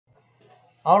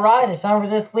Alright, it's time for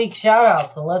this week's shout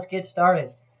out, so let's get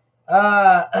started.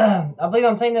 I believe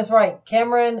I'm saying this right.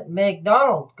 Cameron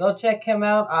McDonald. Go check him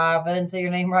out. If I didn't say your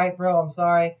name right, bro, I'm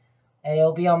sorry.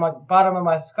 It'll be on my bottom of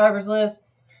my subscribers list.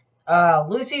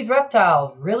 Lucy's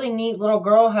Reptiles. Really neat little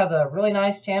girl. Has a really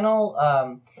nice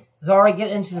channel. Is already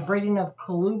getting into the breeding of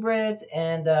colubrids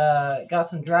and got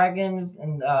some dragons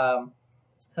and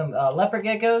some leopard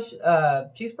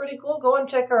geckos. She's pretty cool. Go and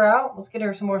check her out. Let's get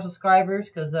her some more subscribers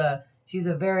because she's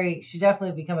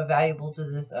definitely become a valuable to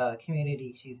this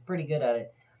community. She's pretty good at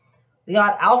it. We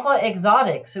got Alpha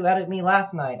Exotics, who added me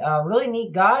last night. Really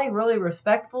neat guy, really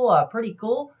respectful, pretty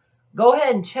cool. Go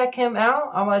ahead and check him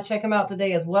out. I'm going to check him out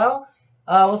today as well.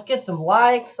 Let's get some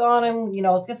likes on him.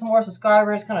 Let's get some more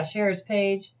subscribers. Kind of share his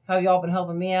page. How y'all been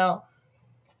helping me out.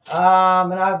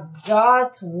 And I've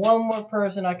got one more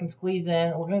person I can squeeze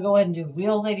in. We're going to go ahead and do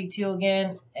Wheels82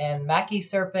 again. And Mackie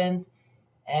Serpents.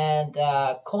 And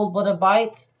Cold Blooded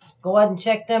Bites. Go ahead and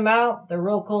check them out. They're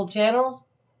real cool channels.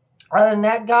 Other than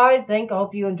that, guys, I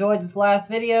hope you enjoyed this last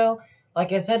video.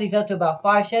 Like I said, he's up to about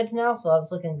 5 sheds now, so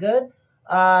that's looking good.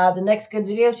 The next good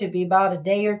video should be about a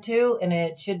day or two, and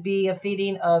it should be a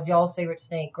feeding of y'all's favorite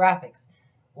snake, Graphics.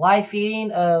 Live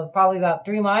feeding of probably about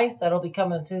 3 mice. That'll be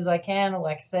coming as soon as I can,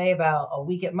 like I say, about a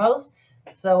week at most.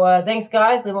 So, thanks,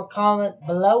 guys. Leave a comment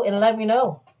below and let me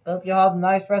know. Hope y'all have a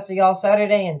nice rest of y'all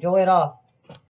Saturday. Enjoy it off.